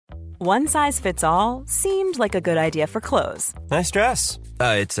One size fits all seemed like a good idea for clothes. Nice dress.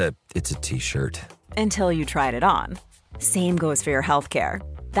 It's a t-shirt. Until you tried it on. Same goes for your healthcare.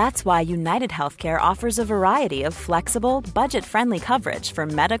 That's why United Healthcare offers a variety of flexible, budget-friendly coverage for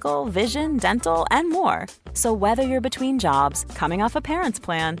medical, vision, dental, and more. So whether you're between jobs, coming off a parent's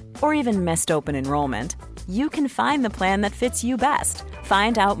plan, or even missed open enrollment, you can find the plan that fits you best.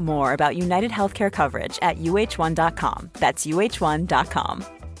 Find out more about United Healthcare coverage at uh1.com. That's uh1.com.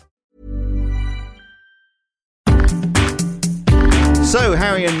 So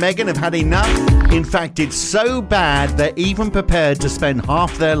Harry and Meghan have had enough. In fact, it's so bad they're even prepared to spend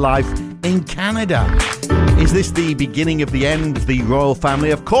half their life in Canada. Is this the beginning of the end of the royal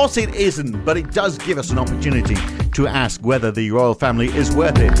family? Of course it isn't, but it does give us an opportunity to ask whether the royal family is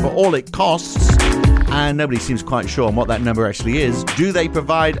worth it for all it costs. And nobody seems quite sure on what that number actually is. Do they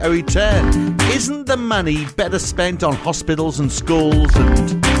provide a return? Isn't the money better spent on hospitals and schools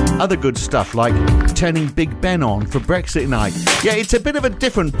and other good stuff like turning Big Ben on for Brexit night? Yeah, it's a bit of a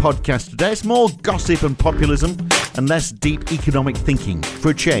different podcast today. It's more gossip and populism and less deep economic thinking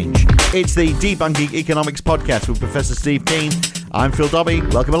for a change. It's the Debunking Economics Podcast with Professor Steve Keen. I'm Phil Dobbie.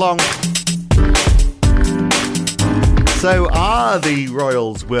 Welcome along. So are the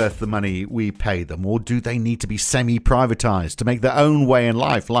royals worth the money we pay them, or do they need to be semi-privatised to make their own way in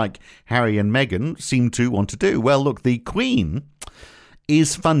life like Harry and Meghan seem to want to do? Well, look, the Queen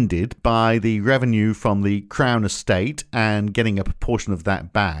is funded by the revenue from the Crown Estate and getting a proportion of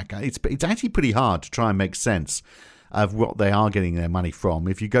that back. It's actually pretty hard to try and make sense of what they are getting their money from.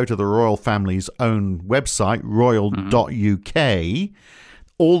 If you go to the royal family's own website, royal.uk,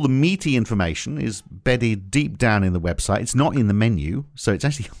 all the meaty information is bedded deep down in the website. It's not in the menu, so it's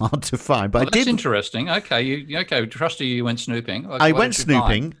actually hard to find. But that's interesting. Okay, trusty, you went snooping. I went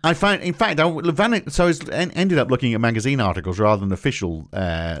snooping. I found, in fact, I ended up looking at magazine articles rather than official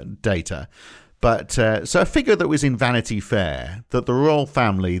data. But so a figure that was in Vanity Fair that the royal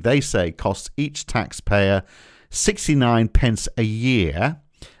family, they say, costs each taxpayer 69 pence a year.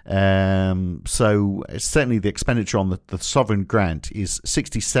 So certainly the expenditure on the sovereign grant is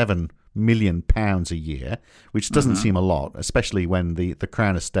 £67 million a year, which doesn't seem a lot, especially when the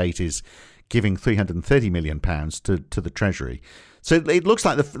Crown Estate is giving £330 million to the Treasury. So it looks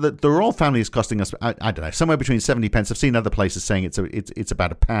like the royal family is costing us, I don't know, somewhere between 70 pence. I've seen other places saying it's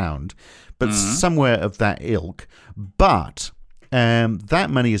about £1, but somewhere of that ilk. But that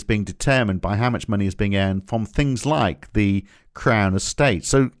money is being determined by how much money is being earned from things like the Crown Estate.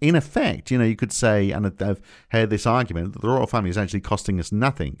 So in effect, you could say, and I've heard this argument, that the royal family is actually costing us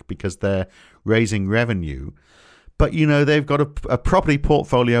nothing because they're raising revenue. But, they've got a property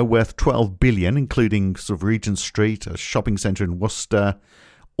portfolio worth 12 billion, including sort of Regent Street, a shopping centre in Worcester,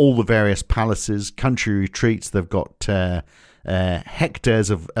 all the various palaces, country retreats. They've got hectares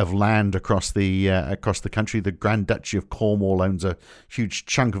of land across the country. The Grand Duchy of Cornwall owns a huge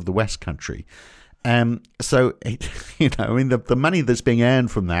chunk of the West Country. So the money that's being earned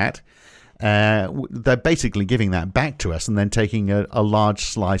from that, they're basically giving that back to us and then taking a large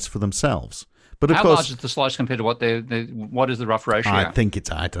slice for themselves. But of How course, large is the slice compared to what is the rough ratio? I think it's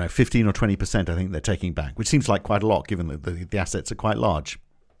 15 or 20%. I think they're taking back, which seems like quite a lot given that the assets are quite large.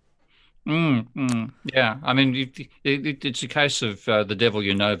 Yeah, I mean, it's a case of the devil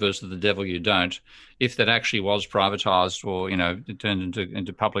you know versus the devil you don't. If that actually was privatised or it turned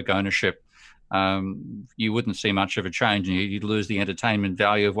into public ownership, you wouldn't see much of a change, and you'd lose the entertainment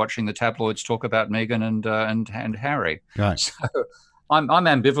value of watching the tabloids talk about Meghan and Harry. Right. So I'm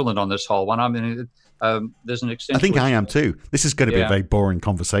ambivalent on this whole one. I mean, there's an extent. I think I am too. This is going to be a very boring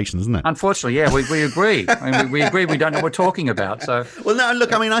conversation, isn't it? Unfortunately, yeah, we agree. I mean, we agree. We don't know what we're talking about. So, well, no,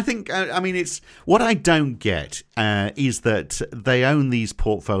 look. I mean, I think. It's what I don't get is that they own these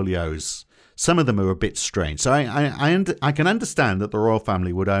portfolios. Some of them are a bit strange. So I can understand that the royal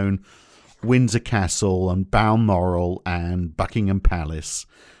family would own Windsor Castle and Balmoral and Buckingham Palace.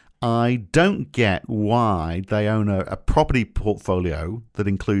 I don't get why they own a property portfolio that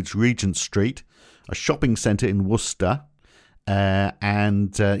includes Regent Street, a shopping centre in Worcester,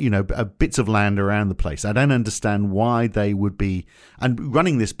 and bits of land around the place. I don't understand why they would be and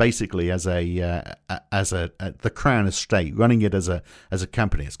running this basically as the Crown Estate, running it as a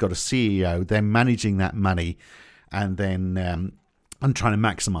company. It's got a CEO. They're managing that money, and then and trying to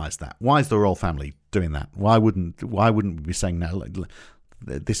maximise that. Why is the royal family doing that? Why wouldn't we be saying no?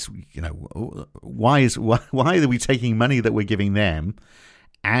 This, why are we taking money that we're giving them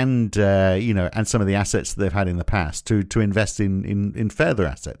and some of the assets that they've had in the past to invest in further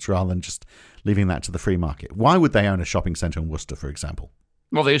assets rather than just leaving that to the free market? Why would they own a shopping centre in Worcester, for example?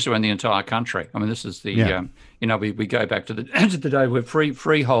 Well, they used to own the entire country. I mean, this is the, Yeah. we go back to the to the day where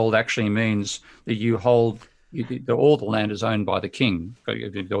freehold actually means that you hold all the land is owned by the king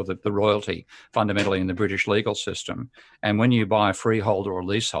or the royalty, fundamentally in the British legal system. And when you buy a freehold or a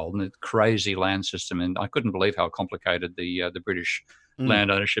leasehold, and the crazy land system, and I couldn't believe how complicated the British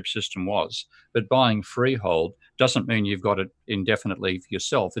land ownership system was. But buying freehold doesn't mean you've got it indefinitely for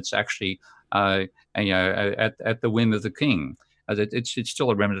yourself. It's actually at the whim of the king. It's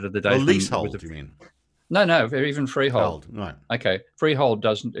still a remnant of the days. Leasehold, you mean? No, even freehold. Right. Okay, freehold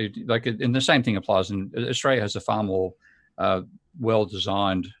doesn't and the same thing applies. And Australia has a far more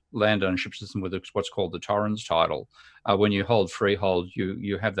well-designed land ownership system with what's called the Torrens title. When you hold freehold,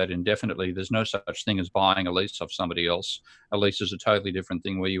 you have that indefinitely. There's no such thing as buying a lease off somebody else. A lease is a totally different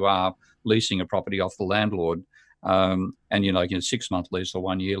thing, where you are leasing a property off the landlord. And 6-month lease or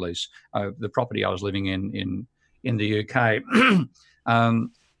 1-year lease. The property I was living in the UK,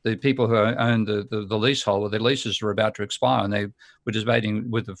 the people who owned the leasehold, well, their leases were about to expire, and they were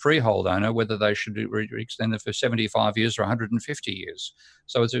debating with the freehold owner whether they should extend it for 75 years or 150 years.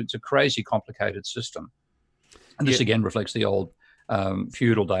 So it's a crazy, complicated system. And this again reflects the old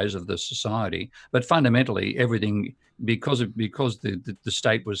feudal days of the society. But fundamentally, everything, because the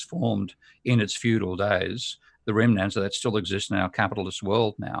state was formed in its feudal days, the remnants of that still exist in our capitalist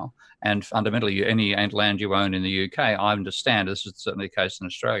world now. And fundamentally, any land you own in the UK, I understand, this is certainly the case in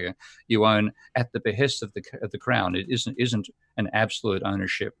Australia, you own at the behest of the Crown. It isn't an absolute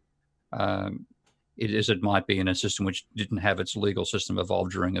ownership. It might be in a system which didn't have its legal system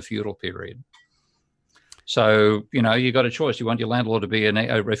evolved during a feudal period. So, you got a choice. You want your landlord to be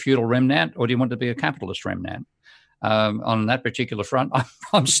a feudal remnant, or do you want to be a capitalist remnant? On that particular front,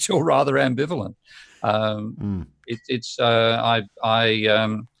 I'm still rather ambivalent. If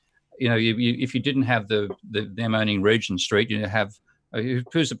you didn't have them owning Regent Street, you have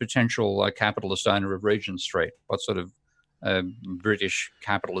who's the potential capitalist owner of Regent Street? What sort of British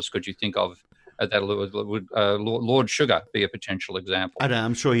capitalist could you think of? That would Lord Sugar be a potential example?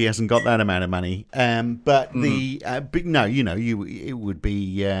 I'm sure he hasn't got that amount of money. But it would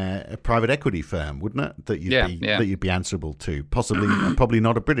be a private equity firm, wouldn't it? That you'd be answerable to. Probably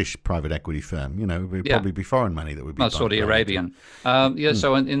not a British private equity firm. It would probably be foreign money that would be. Not Saudi Arabian.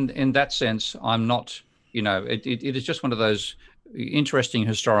 So in that sense, I'm not. It is just one of those interesting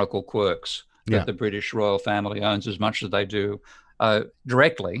historical quirks that the British royal family owns as much as they do.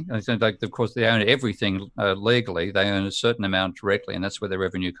 Directly, and of course, they own everything legally. They own a certain amount directly, and that's where their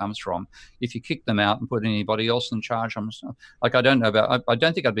revenue comes from. If you kick them out and put anybody else in charge, I don't know about. I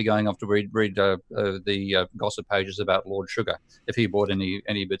don't think I'd be going off to read the gossip pages about Lord Sugar if he bought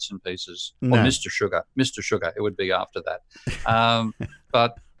any bits and pieces. No. Or Mr. Sugar. It would be after that.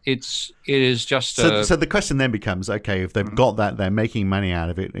 But it is just. So the question then becomes: okay, if they've got that, they're making money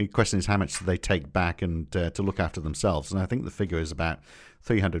out of it. The question is, how much do they take back and to look after themselves? And I think the figure is about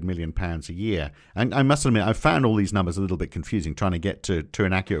 £300 million a year. And I must admit, I found all these numbers a little bit confusing, trying to get to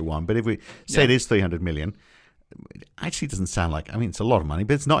an accurate one. But if we say it is £300 million, it actually doesn't sound like. I mean, it's a lot of money,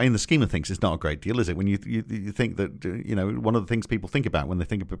 but it's not in the scheme of things. It's not a great deal, is it? When you think that one of the things people think about when they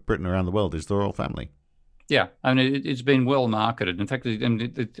think of Britain around the world is the royal family. Yeah, I mean, it's been well marketed. In fact,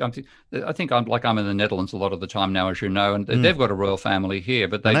 I think I'm in the Netherlands a lot of the time now, as you know, and they've got a royal family here,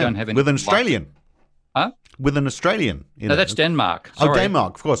 but they don't have any. With an Australian. Huh? With an Australian. No, that's Denmark. Sorry. Oh,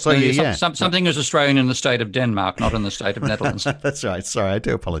 Denmark, of course. So, something is Australian in the state of Denmark, not in the state of Netherlands. That's right. Sorry, I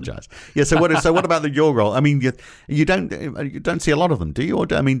do apologise. Yeah. So what about your role? I mean, you don't see a lot of them, do you? Or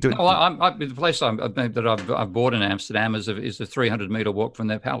the place that I've bought in Amsterdam is a 300-metre walk from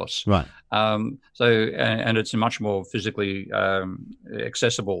their palace. Right. And it's a much more physically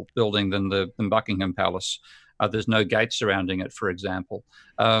accessible building than Buckingham Palace. There's no gate surrounding it, for example.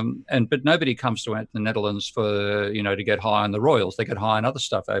 But nobody comes to the Netherlands for to get high on the royals. They get high on other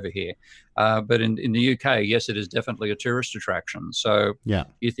stuff over here. But in the UK, yes, it is definitely a tourist attraction. So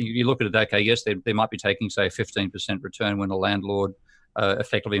you look at it, okay, yes, they might be taking say 15% return when a landlord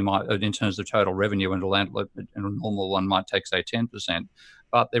effectively might, in terms of total revenue, and a landlord and a normal one might take say 10%.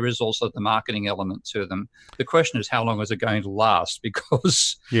 But there is also the marketing element to them. The question is, how long is it going to last?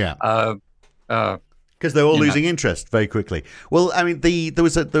 Because because they're all losing interest very quickly. Well, I mean, there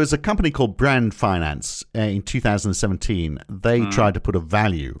was a company called Brand Finance in 2017. They tried to put a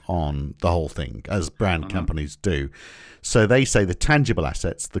value on the whole thing, as brand companies do. So they say the tangible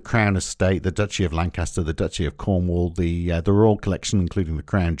assets, the Crown Estate, the Duchy of Lancaster, the Duchy of Cornwall, the Royal Collection, including the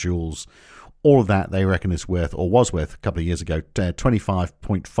Crown Jewels, All of that they reckon is worth, or was worth a couple of years ago,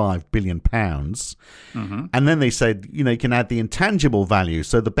 £25.5 billion. Mm-hmm. And then they said, you can add the intangible value,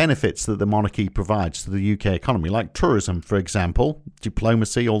 so the benefits that the monarchy provides to the UK economy, like tourism, for example,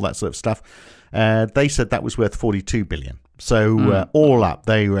 diplomacy, all that sort of stuff. They said that was worth £42 billion. So all up,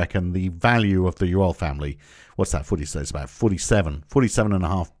 they reckon the value of the royal family, what's that? It's about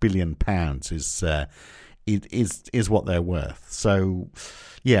 £47.5 billion is what they're worth. So,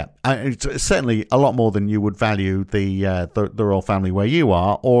 yeah, it's certainly a lot more than you would value the royal family where you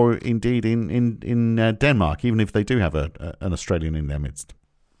are, or indeed in Denmark, even if they do have an Australian in their midst.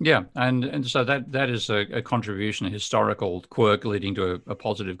 Yeah, and so that is a contribution, a historical quirk leading to a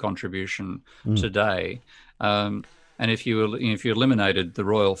positive contribution today. And if you eliminated the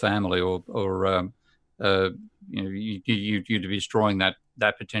royal family, or you'd be destroying that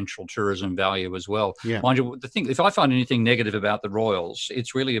potential tourism value as well. Yeah. Mind you, the thing, if I find anything negative about the royals,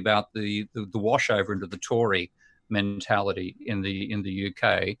 it's really about the washover into the Tory mentality in the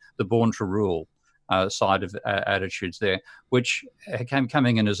UK, the born to rule side of attitudes there, which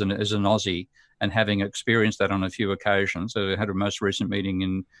coming in as an Aussie and having experienced that on a few occasions. So I had a most recent meeting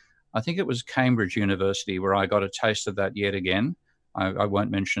in, I think it was Cambridge University, where I got a taste of that yet again. I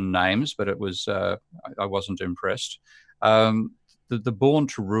won't mention names, but it was I wasn't impressed. The born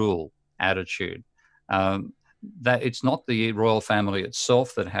to rule attitude, that it's not the royal family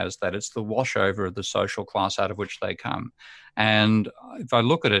itself that has that, it's the washover of the social class out of which they come. And if I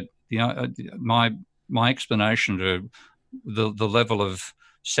look at it, my explanation to the level of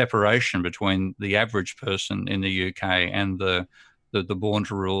separation between the average person in the UK and the born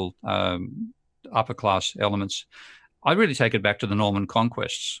to rule upper class elements, I really take it back to the Norman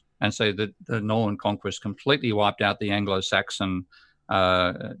conquests and say that the Norman conquest completely wiped out the Anglo-Saxon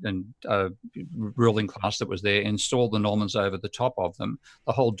ruling class that was there, installed the Normans over the top of them.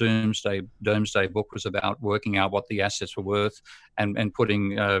 The whole Domesday Book was about working out what the assets were worth and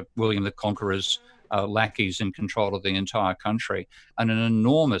putting William the Conqueror's lackeys in control of the entire country, and an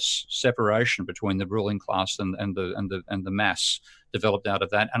enormous separation between the ruling class and the mass developed out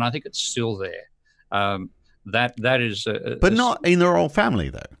of that. And I think it's still there. That is, but not in the royal family,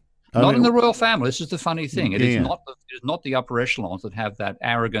 though. Not in the royal family. This is the funny thing. It is not the upper echelons that have that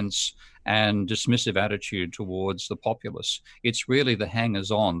arrogance and dismissive attitude towards the populace. It's really the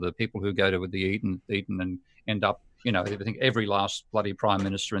hangers-on, the people who go to the Eton and end up, I think every last bloody prime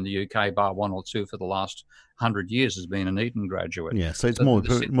minister in the UK, bar one or two for the last 100 years, has been an Eton graduate. Yeah, so it's more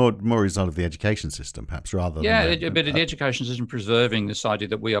a result of the education system, perhaps, rather than... But the education system preserving this idea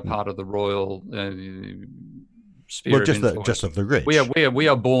that we are part of the royal... just of the rich. We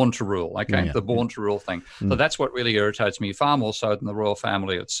are born to rule. Okay, Yeah. The born to rule thing. So that's what really irritates me, far more so than the royal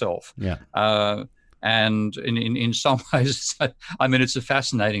family itself. Yeah. And in some ways, I mean, it's a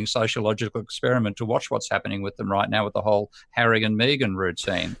fascinating sociological experiment to watch what's happening with them right now with the whole Harry and Meghan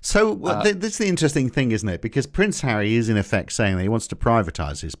routine. So this is the interesting thing, isn't it? Because Prince Harry is in effect saying that he wants to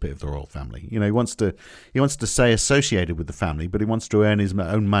privatise his bit of the royal family. He wants to stay associated with the family, but he wants to earn his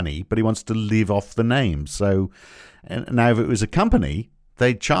own money, but he wants to live off the name. So now, if it was a company,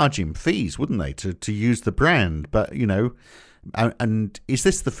 they'd charge him fees, wouldn't they, to use the brand? But and is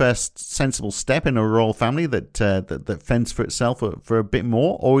this the first sensible step in a royal family that fends for itself for a bit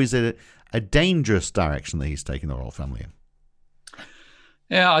more, or is it a dangerous direction that he's taking the royal family in?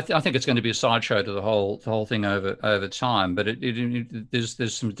 Yeah, I think it's going to be a sideshow to the whole thing over time. But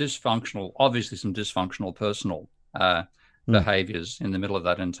there's some dysfunctional personal behaviours in the middle of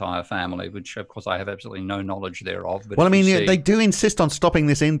that entire family, which of course I have absolutely no knowledge thereof. But they do insist on stopping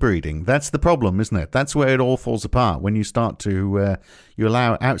this inbreeding. That's the problem, isn't it? That's where it all falls apart, when you start to you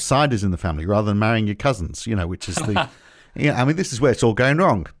allow outsiders in the family rather than marrying your cousins. Which is the this is where it's all going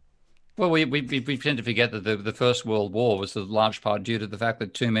wrong. Well, we tend to forget that the First World War was in large part due to the fact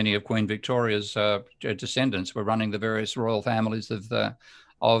that too many of Queen Victoria's descendants were running the various royal families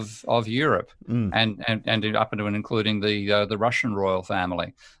of Europe, and up into and including the Russian royal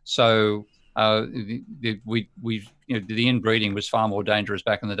family. So the inbreeding was far more dangerous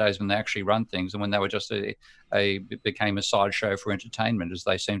back in the days when they actually run things, and when they were just it became a sideshow for entertainment, as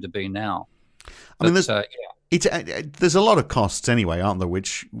they seem to be now. There's a lot of costs anyway, aren't there,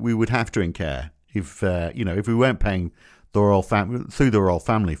 which we would have to incur if we weren't paying the royal family through the royal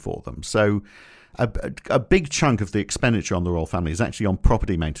family for them. So a big chunk of the expenditure on the royal family is actually on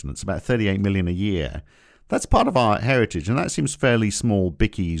property maintenance, about 38 million a year. That's part of our heritage, and that seems fairly small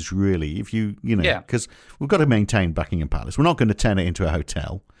bickies, really. Because we've got to maintain Buckingham Palace. We're not going to turn it into a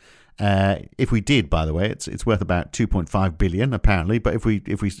hotel. If we did, by the way, it's worth about 2.5 billion apparently. But if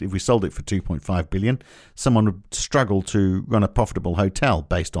we sold it for 2.5 billion, someone would struggle to run a profitable hotel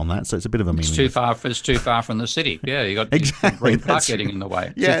based on that. So it's a bit of a meaningless. It's too far from the city. Yeah, you got exactly. Green Park getting in the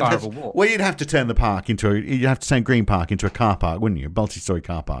way. Yeah, too far of a walk. Well, you'd have to turn Green Park into a car park, wouldn't you? A multi-story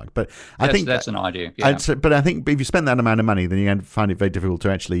car park. But I think that's an idea. Yeah. But I think if you spend that amount of money, then you're going to find it very difficult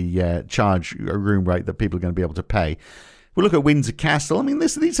to actually charge a room rate that people are going to be able to pay. We look at Windsor Castle. I mean,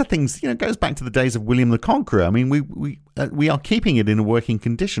 these are things. It goes back to the days of William the Conqueror. I mean, we are keeping it in a working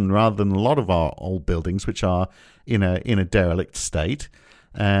condition rather than a lot of our old buildings, which are in a derelict state.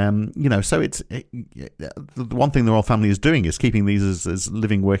 So it's the one thing the royal family is doing is keeping these as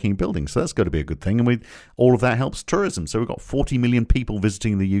living, working buildings. So that's got to be a good thing. And all of that helps tourism. So we've got 40 million people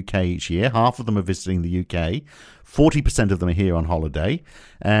visiting the UK each year. Half of them are visiting the UK. 40% of them are here on holiday.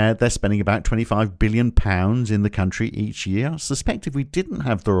 They're spending about £25 billion in the country each year. I suspect if we didn't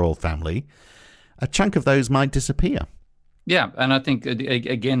have the royal family, a chunk of those might disappear. Yeah, and I think,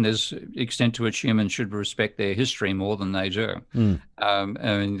 again, there's extent to which humans should respect their history more than they do. I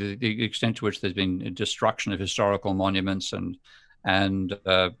mean, the extent to which there's been destruction of historical monuments and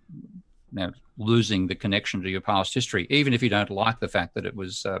losing the connection to your past history, even if you don't like the fact that it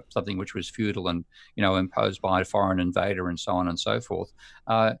was something which was feudal and, imposed by a foreign invader and so on and so forth,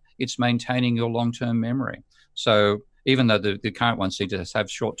 it's maintaining your long-term memory. So even though the current ones seem to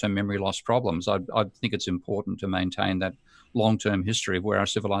have short-term memory loss problems, I think it's important to maintain that long-term history of where our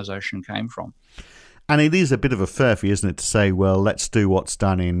civilization came from. And it is a bit of a furphy, isn't it, to say, well, let's do what's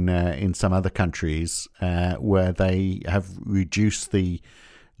done in some other countries where they have reduced the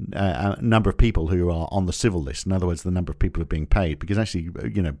number of people who are on the civil list. In other words, the number of people who are being paid. Because actually,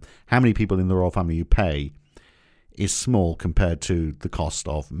 how many people in the royal family you pay is small compared to the cost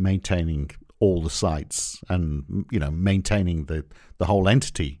of maintaining all the sites and, maintaining the whole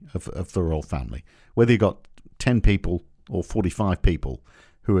entity of the royal family. Whether you've got 10 people or 45 people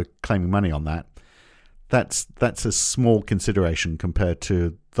who are claiming money on that's a small consideration compared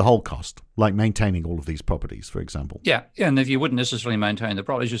to the whole cost, like maintaining all of these properties, for example. Yeah, and if you wouldn't necessarily maintain the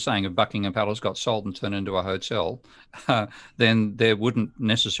properties, you're saying if Buckingham Palace got sold and turned into a hotel, then there wouldn't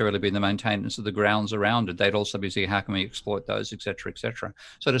necessarily be the maintenance of the grounds around it. They'd also be saying, how can we exploit those, et cetera, et cetera.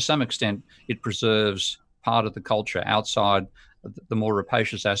 So to some extent, it preserves part of the culture outside the more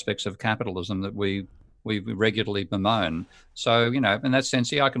rapacious aspects of capitalism that we regularly bemoan. So, in that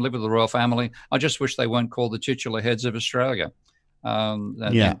sense, I can live with the royal family. I just wish they weren't called the titular heads of Australia.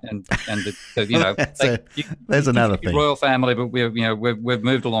 Yeah. And there's another thing. Royal family, but we've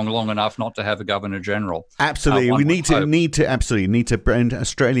moved along long enough not to have a governor general. Absolutely, we need to. And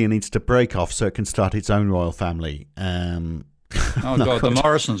Australia needs to break off so it can start its own royal family. Oh God, the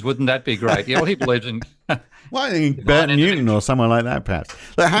Morrisons, wouldn't that be great? Yeah, well, he believes in. Well, I think Burton Newton or someone like that, perhaps.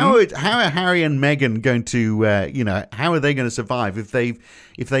 But how are Harry and Meghan going to, how are they going to survive if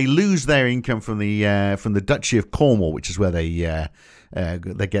they lose their income from the Duchy of Cornwall, which is where they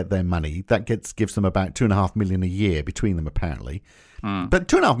get their money? That gives them about $2.5 million a year between them, apparently. But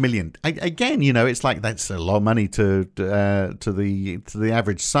 $2.5 million again, it's like that's a lot of money to the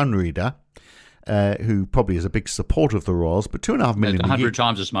average Sun reader. Who probably is a big supporter of the Royals, but $2.5 million 100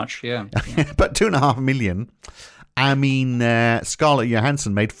 times as much, yeah. But $2.5 million. I mean, Scarlett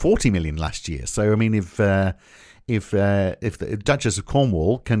Johansson made $40 million last year. So I mean, if the Duchess of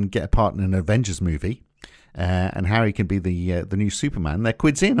Cornwall can get a part in an Avengers movie, and Harry can be the new Superman, they're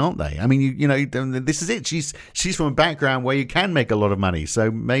quids in, aren't they? I mean, this is it. She's from a background where you can make a lot of money,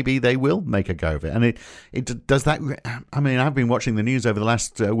 so maybe they will make a go of it. And it does that. I mean, I've been watching the news over the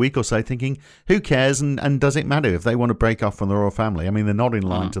last week or so, thinking, who cares? And does it matter if they want to break off from the royal family? I mean, they're not in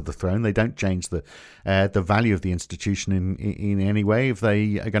line to the throne. They don't change the value of the institution in any way. If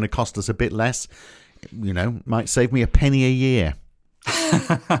they are going to cost us a bit less, might save me a penny a year.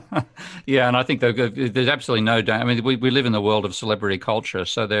 Yeah, and I think there's absolutely no doubt. I mean, we live in the world of celebrity culture.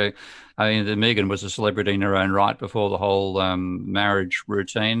 So Meghan was a celebrity in her own right before the whole marriage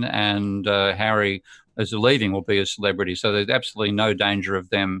routine, and Harry, as a leaving, will be a celebrity. So there's absolutely no danger of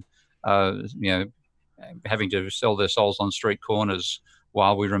them, having to sell their souls on street corners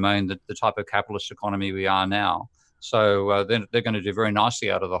while we remain the type of capitalist economy we are now. So they're going to do very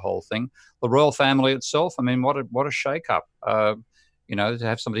nicely out of the whole thing. The royal family itself, I mean, what a shake-up. To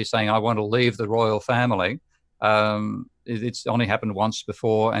have somebody saying, I want to leave the royal family, it's only happened once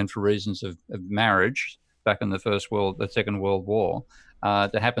before, and for reasons of marriage back in the Second World War.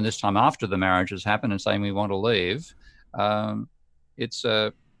 To happen this time after the marriage has happened and saying we want to leave,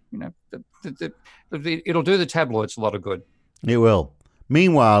 it'll do the tabloids a lot of good. It will.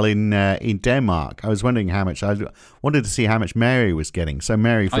 Meanwhile, in Denmark, I was wondering how much. I wanted to see how much Mary was getting. So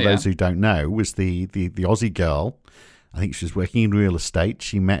Mary, for those who don't know, was the Aussie girl. I think she was working in real estate.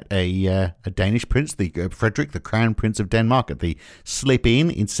 She met a Danish prince, the Frederick, the Crown Prince of Denmark, at the Slip Inn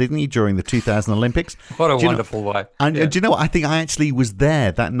in Sydney during the 2000 Olympics. What a wonderful way! And do you know what? I think I actually was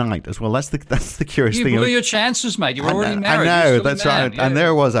there that night as well. That's the curious thing. You blew your chances, mate. You were already married. I know, that's right. Yeah. And there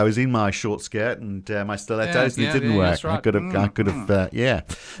I was. I was in my short skirt and my stilettos, and it didn't work. That's right. I could have, yeah.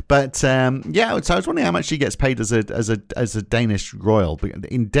 But so I was wondering how much she gets paid as a Danish royal.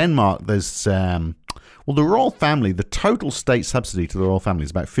 In Denmark, there's the royal family, the total state subsidy to the royal family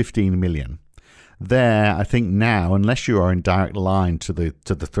is about 15 million. There, I think now, unless you are in direct line to the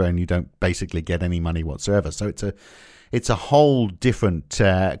throne, you don't basically get any money whatsoever. So it's a whole different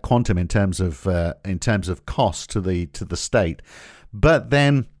quantum in terms of cost to the state. But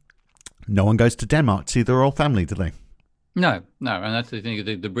then, no one goes to Denmark to see the royal family, do they? No, and that's the thing.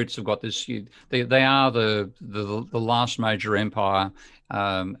 The Brits have got this. They are the last major empire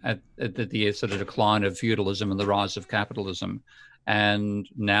at the sort of decline of feudalism and the rise of capitalism, and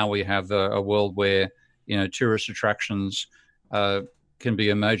now we have a world where tourist attractions can be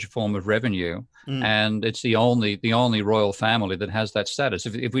a major form of revenue, and it's the only royal family that has that status.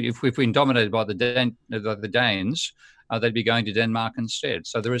 If we're dominated by the Danes. They'd be going to Denmark instead.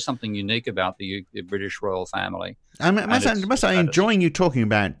 So there is something unique about the British royal family. I must say, enjoying you talking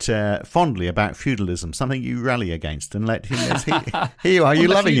about fondly about feudalism, something you rally against, and let him. Here you are, you're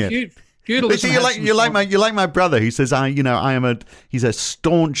loving it. Feudalism. You like my brother who says he's a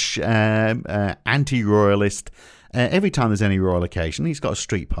staunch anti-royalist. Every time there's any royal occasion, he's got a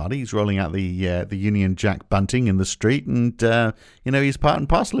street party. He's rolling out the Union Jack bunting in the street, and he's part and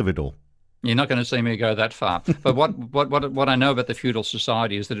parcel of it all. You're not going to see me go that far. But what I know about the feudal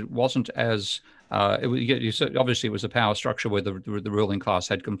society is that it wasn't as obviously it was a power structure where the ruling class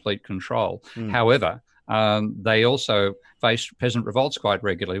had complete control. However, they also faced peasant revolts quite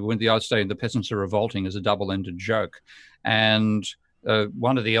regularly. When the United States, the peasants are revolting is a double-ended joke. And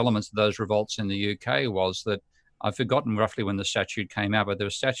one of the elements of those revolts in the UK was that I've forgotten roughly when the statute came out, but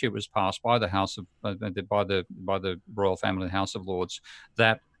the statute was passed by the House of by the royal family, the House of Lords,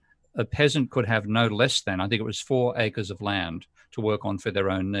 that a peasant could have no less than, I think it was 4 acres of land to work on for their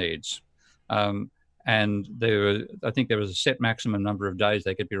own needs. And I think there was a set maximum number of days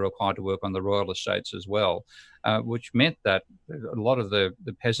they could be required to work on the royal estates as well, which meant that a lot of the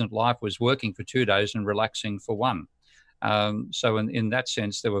peasant life was working for 2 days and relaxing for 1. So in that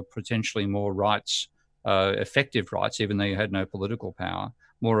sense, there were potentially more rights, effective rights, even though you had no political power,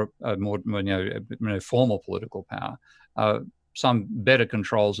 more formal political power. Some better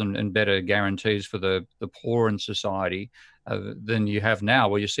controls and better guarantees for the poor in society than you have now,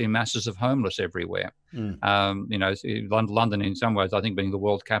 where you see masses of homeless everywhere. London, in some ways, I think, being the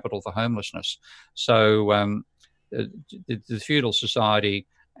world capital for homelessness. So the feudal society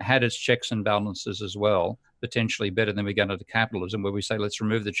had its checks and balances as well, potentially better than we get into capitalism, where we say, let's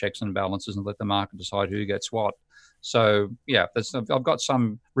remove the checks and balances and let the market decide who gets what. So, yeah, I've got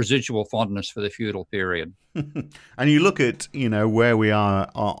some residual fondness for the feudal period. And you look at, where we are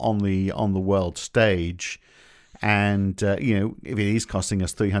on the world stage, and if it is costing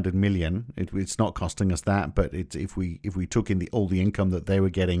us 300 million, it's not costing us that. But if we took in all the income that they were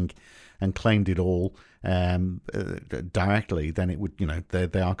getting and claimed it all directly, then it would,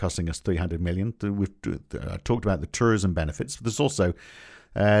 they are costing us 300 million. We've talked about the tourism benefits. There's also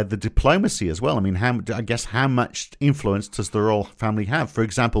the diplomacy as well. I mean, how much influence does the royal family have? For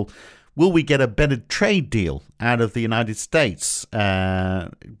example, will we get a better trade deal out of the United States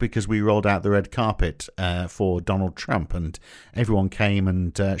because we rolled out the red carpet for Donald Trump, and everyone came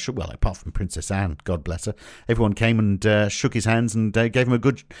and apart from Princess Anne, God bless her, everyone came and shook his hands and gave him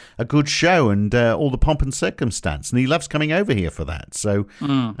a good show and all the pomp and circumstance, and he loves coming over here for that. So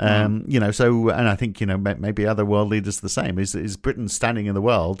and I think maybe other world leaders the same. Is Britain standing in the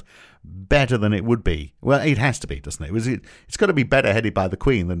world better than it would be? Well, it has to be, doesn't it? It's got to be better headed by the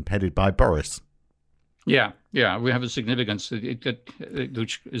Queen than headed by Boris. Yeah, we have a significance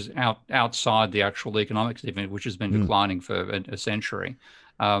which is outside the actual economics, which has been declining for a century.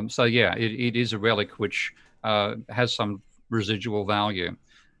 It is a relic which has some residual value.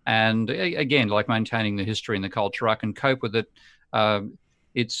 And again, like maintaining the history and the culture, I can cope with it.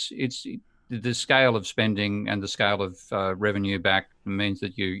 It's the scale of spending and the scale of revenue back means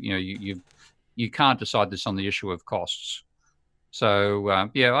that you can't decide this on the issue of costs. So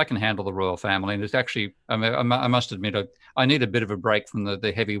I can handle the royal family, and it's actually I must admit I need a bit of a break from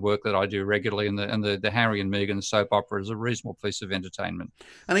the heavy work that I do regularly, and the Harry and Meghan soap opera is a reasonable piece of entertainment.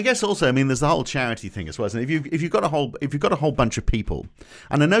 And I guess also, I mean, there's the whole charity thing as well. Isn't it? If you've got a whole bunch of people,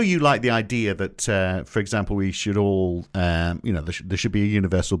 and I know you like the idea that, for example, we should all, there should be a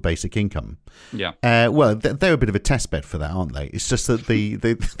universal basic income. Yeah. Well, they're a bit of a test bed for that, aren't they? It's just that the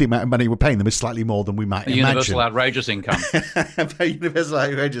amount of money we're paying them is slightly more than we might imagine. Universal outrageous income. Universal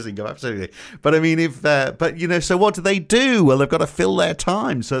outrageous income, absolutely. But I mean, so what do? Well, they've got to fill their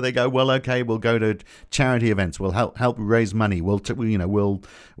time, so they go, well, okay, we'll go to charity events, we'll help raise money, we'll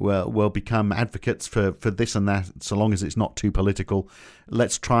become advocates for this and that, so long as it's not too political.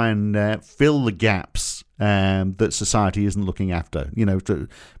 Let's try and fill the gaps that society isn't looking after,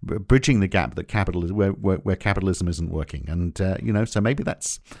 bridging the gap that where capitalism isn't working. And, so maybe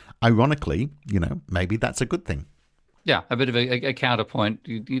that's, ironically, maybe that's a good thing. Yeah, a bit of a counterpoint.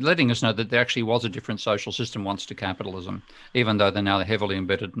 You're letting us know that there actually was a different social system once to capitalism, even though they're now heavily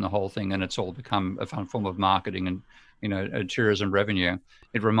embedded in the whole thing, and it's all become a fun form of marketing and tourism revenue.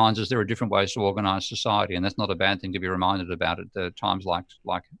 It reminds us there are different ways to organise society, and that's not a bad thing to be reminded about at times like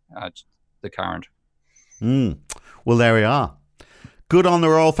the current. Well, there we are. Good on the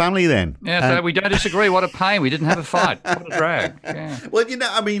royal family then. Yeah, so we don't disagree. What a pain. We didn't have a fight. What a drag. Yeah. Well,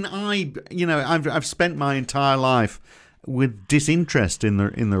 I've spent my entire life with disinterest in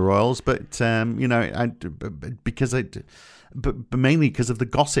the royals, but but mainly because of the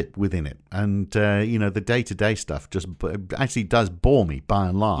gossip within it, and the day-to-day stuff just actually does bore me by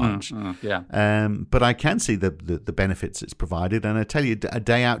and large. But I can see the benefits it's provided, and I tell you, a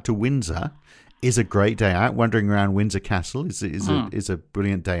day out to Windsor is a great day out. Wandering around Windsor Castle is a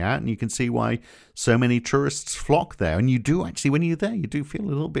brilliant day out, and you can see why so many tourists flock there. And you do actually, when you're there, you do feel a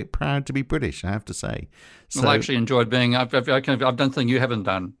little bit proud to be British, I have to say. So, well, I actually enjoyed being. I've done something you haven't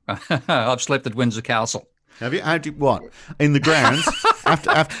done. I've slept at Windsor Castle. Have you? What? In the grounds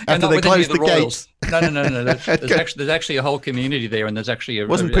after they closed the gates? No. There's actually a whole community there, and there's actually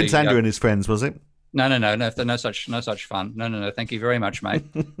wasn't Prince Andrew and his friends, was it? No such fun. No. Thank you very much, mate.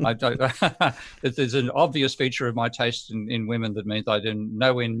 There's an obvious feature of my taste in women that means I'm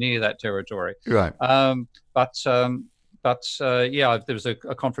nowhere near that territory. Right. But there was a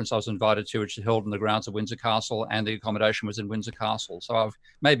conference I was invited to, which was held in the grounds of Windsor Castle, and the accommodation was in Windsor Castle. So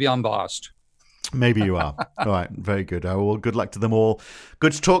maybe I'm biased. Maybe you are. All right. Very good. Well, good luck to them all.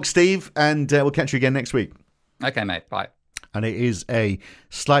 Good to talk, Steve, and we'll catch you again next week. Okay, mate. Bye. And it is a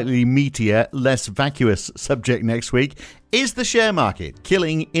slightly meatier, less vacuous subject next week. Is the share market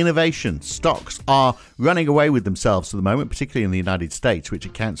killing innovation? Stocks are running away with themselves at the moment, particularly in the United States, which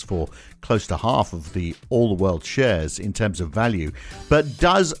accounts for close to half of all the world's shares in terms of value. But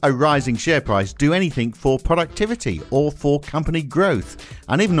does a rising share price do anything for productivity or for company growth?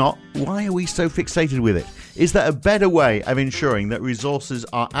 And if not, why are we so fixated with it? Is there a better way of ensuring that resources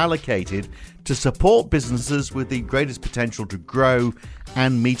are allocated to support businesses with the greatest potential to grow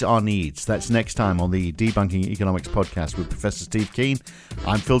and meet our needs? That's next time on the Debunking Economics podcast with Professor Steve Keen.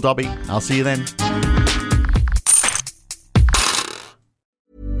 I'm Phil Dobbie. I'll see you then.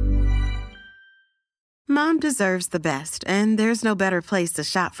 Mom deserves the best, and there's no better place to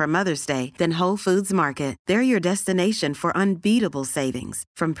shop for Mother's Day than Whole Foods Market. They're your destination for unbeatable savings,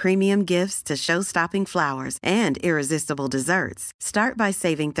 from premium gifts to show-stopping flowers and irresistible desserts. Start by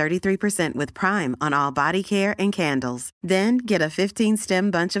saving 33% with Prime on all body care and candles. Then get a 15-stem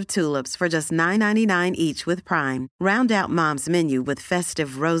bunch of tulips for just $9.99 each with Prime. Round out Mom's menu with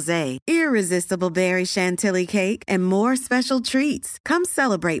festive rosé, irresistible berry chantilly cake, and more special treats. Come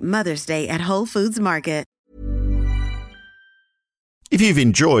celebrate Mother's Day at Whole Foods Market. If you've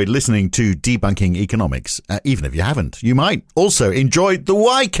enjoyed listening to Debunking Economics, even if you haven't, you might also enjoy The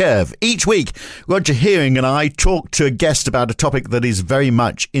Y-Curve. Each week, Roger Hearing and I talk to a guest about a topic that is very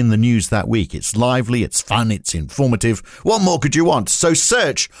much in the news that week. It's lively, it's fun, it's informative. What more could you want? So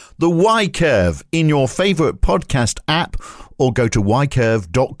search The Y-Curve in your favourite podcast app or go to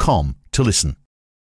ycurve.com to listen.